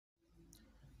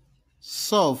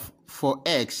Solve for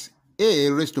x. A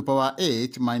raised to power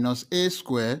 8 minus a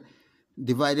squared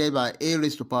divided by a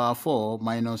raised to power 4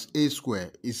 minus a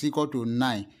squared is equal to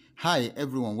 9. Hi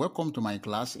everyone, welcome to my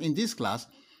class. In this class,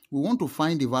 we want to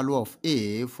find the value of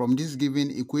a from this given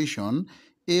equation.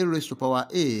 A raised to power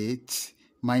 8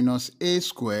 minus a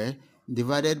squared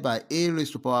divided by a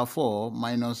raised to power 4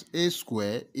 minus a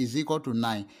squared is equal to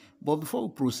 9. But before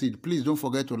we proceed, please don't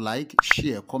forget to like,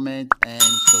 share, comment, and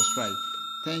subscribe.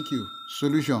 Thank you.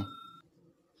 Solution.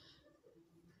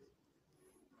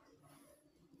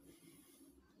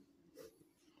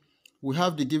 We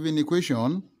have the given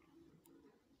equation.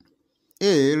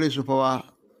 A raised to power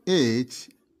 8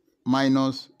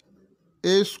 minus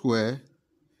a squared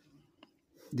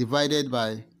divided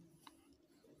by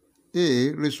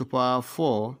a raised to power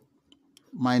 4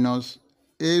 minus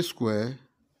a squared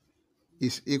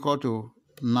is equal to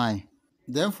 9.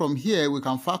 Then from here we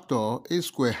can factor a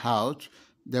squared out.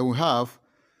 Then we have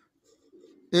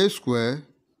a squared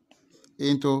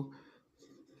into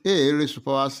a raised to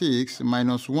power 6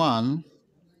 minus 1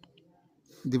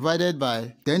 divided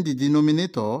by, then the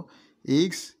denominator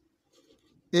is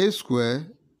a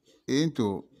squared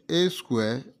into a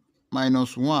squared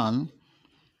minus 1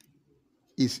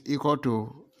 is equal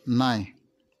to 9.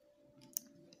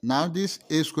 Now this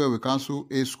a squared will cancel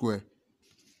a squared.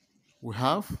 We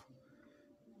have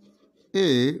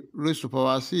a raised to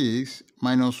power 6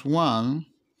 minus 1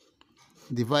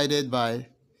 divided by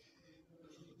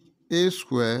a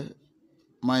squared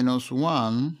minus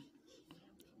 1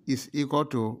 is equal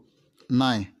to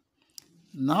 9.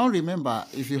 Now remember,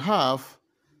 if you have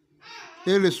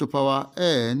a raised to power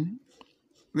n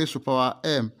raised to power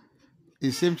m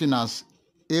is same thing as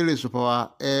a raised to power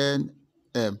n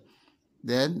m.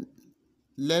 Then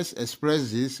let's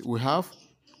express this. We have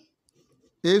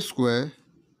a squared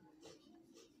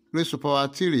raised to power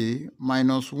 3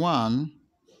 minus 1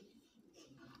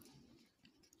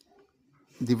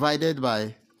 divided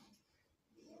by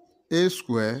a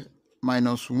squared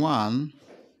minus 1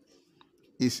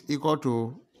 is equal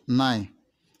to 9.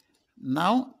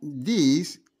 Now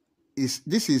this is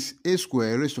a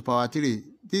squared raised to power 3.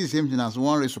 This is the same thing as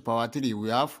 1 raised to power 3. We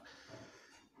have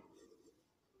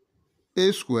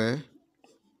a squared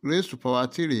raised to power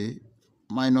 3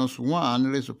 minus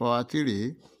 1 raised to power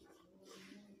 3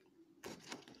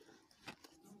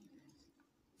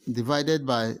 divided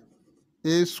by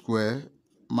a squared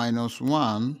minus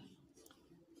 1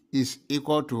 is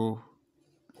equal to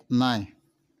 9.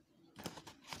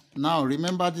 Now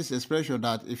remember this expression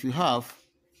that if you have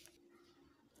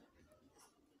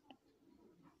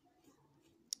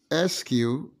s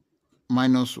cubed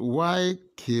minus y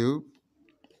cubed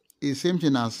is same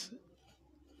thing as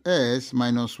s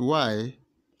minus y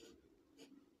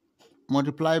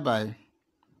multiplied by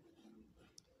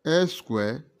s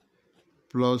squared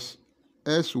plus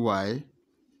sy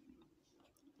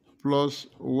plus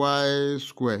y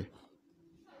squared,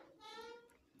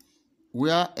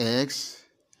 where x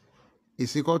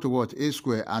is equal to what? A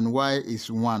squared, and y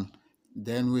is 1.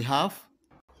 Then we have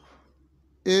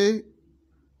a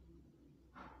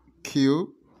cube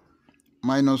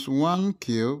minus 1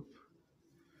 cube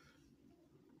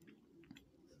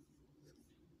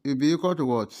will be equal to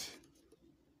what?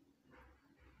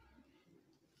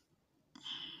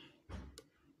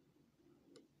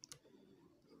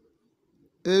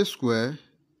 A squared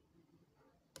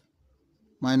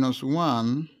minus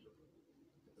 1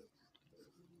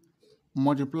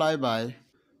 multiplied by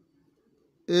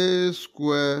a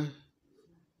square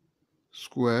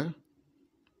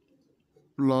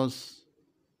plus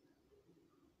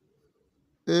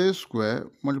a square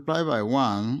multiplied by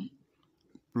 1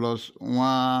 plus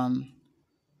 1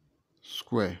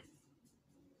 square.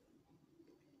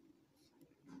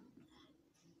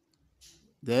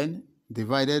 Then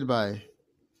divided by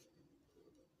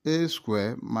a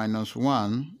square minus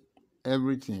 1,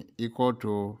 everything equal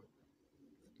to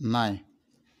 9.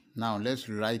 Now let's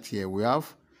write here. We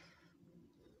have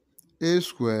a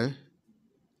square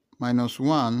minus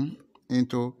 1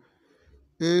 into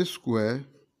a square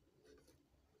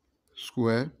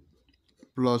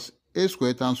plus a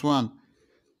square times 1,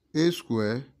 a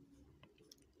square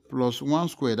plus 1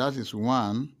 square, that is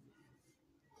 1,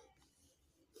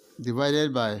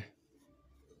 divided by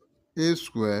a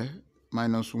square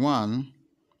minus 1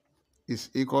 is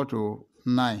equal to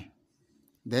 9.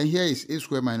 Then here is a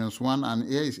square minus 1 and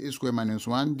here is a square minus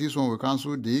 1. This one will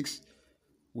cancel this.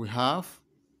 We have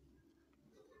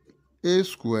a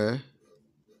square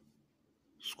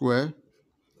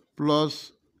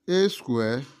plus a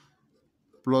square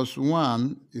plus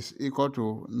 1 is equal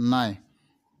to 9.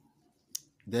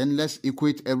 Then let's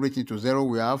equate everything to 0.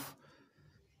 We have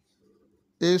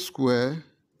a square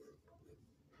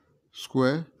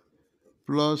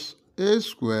plus a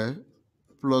square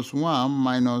plus 1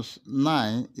 minus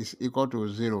 9 is equal to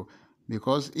 0.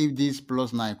 Because if this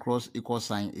plus 9 cross equal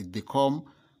sign, it become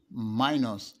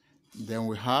minus. Then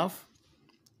we have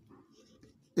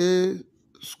a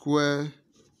square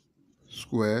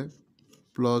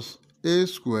plus a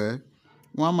square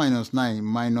 1 minus 9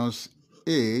 minus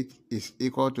 8 is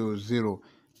equal to 0.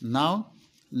 Now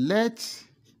let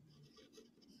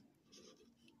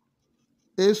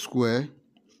a square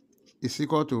is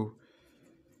equal to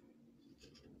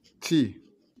t.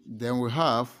 Then we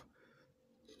have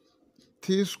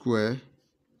t square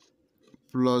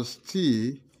plus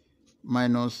t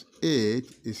minus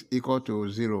 8 is equal to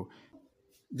 0.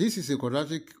 This is a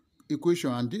quadratic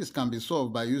equation, and this can be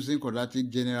solved by using quadratic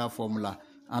general formula.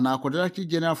 And our quadratic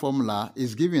general formula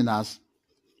is given as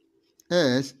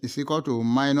s is equal to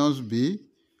minus b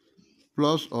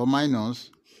plus or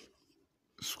minus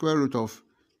square root of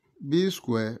b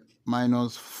square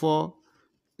minus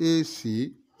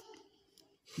 4ac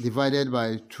divided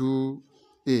by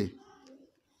 2a.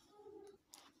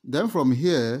 Then from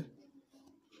here,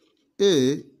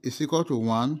 a is equal to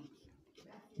 1,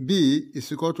 b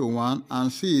is equal to 1,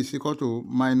 and c is equal to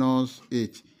minus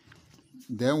 8.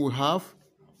 Then we have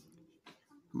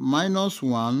minus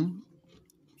 1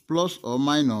 plus or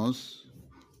minus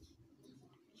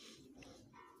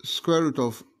square root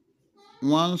of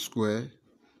 1 square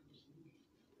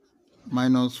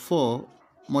minus 4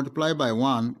 multiplied by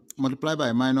 1 multiplied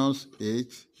by minus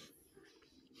 8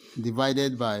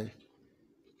 divided by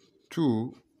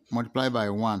 2 multiplied by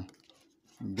 1.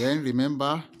 Then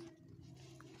remember,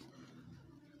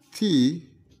 t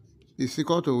is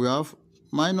equal to, we have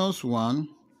minus 1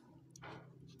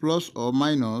 plus or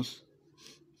minus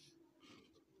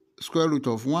square root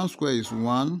of 1 square is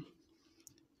 1,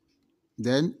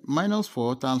 then minus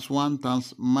 4 times 1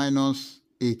 times minus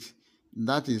 8,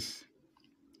 that is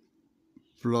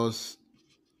plus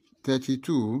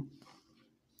 32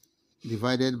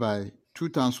 divided by 2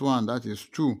 times 1, that is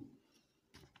 2.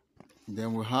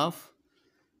 Then we have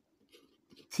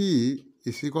t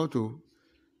is equal to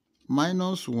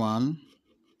minus 1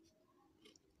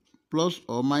 plus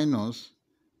or minus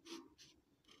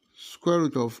square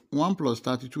root of 1 plus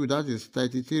 32, that is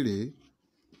 33,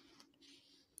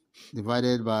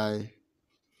 divided by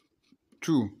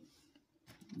 2.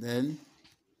 Then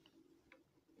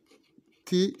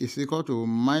t is equal to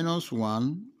minus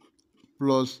 1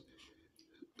 plus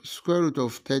square root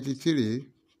of 33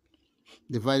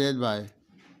 divided by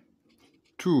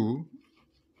 2,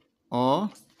 or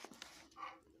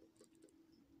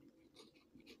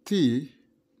t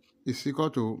is equal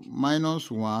to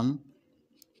minus 1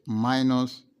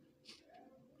 minus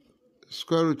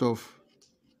square root of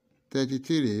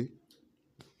 33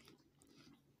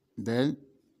 then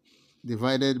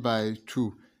divided by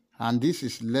 2, and this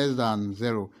is less than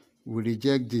 0. We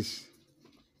reject this.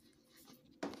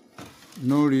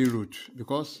 No real root,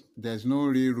 because there's no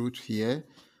real root here.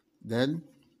 Then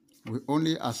we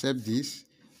only accept this,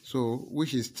 so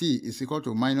which is t is equal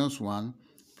to minus 1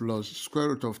 plus square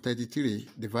root of 33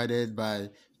 divided by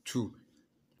 2.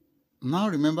 Now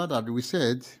remember that we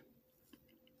said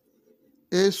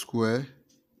a square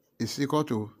is equal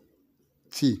to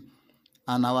t,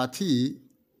 and our t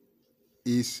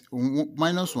is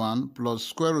minus 1 plus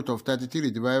square root of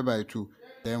 33 divided by 2.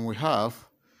 Then we have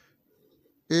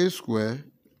a square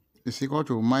is equal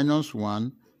to minus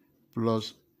 1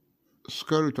 plus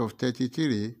square root of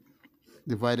 33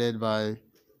 divided by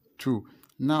 2.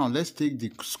 Now let's take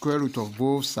the square root of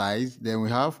both sides. Then we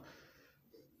have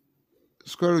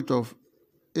square root of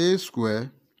a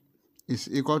square is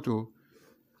equal to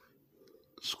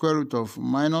square root of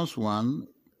minus 1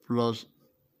 plus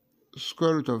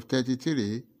square root of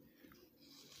 33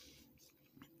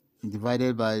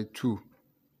 divided by 2.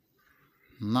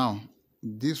 Now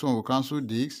this one will cancel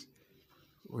this.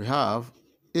 We have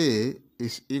a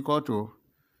is equal to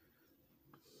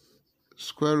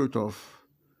square root of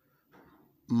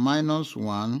minus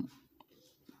 1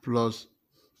 plus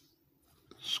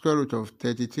square root of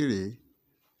 33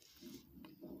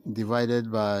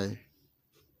 divided by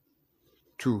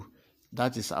 2.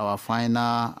 That is our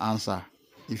final answer.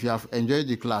 If you have enjoyed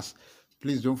the class,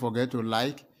 please don't forget to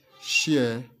like,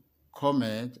 share,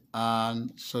 comment,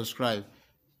 and subscribe.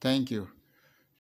 Thank you.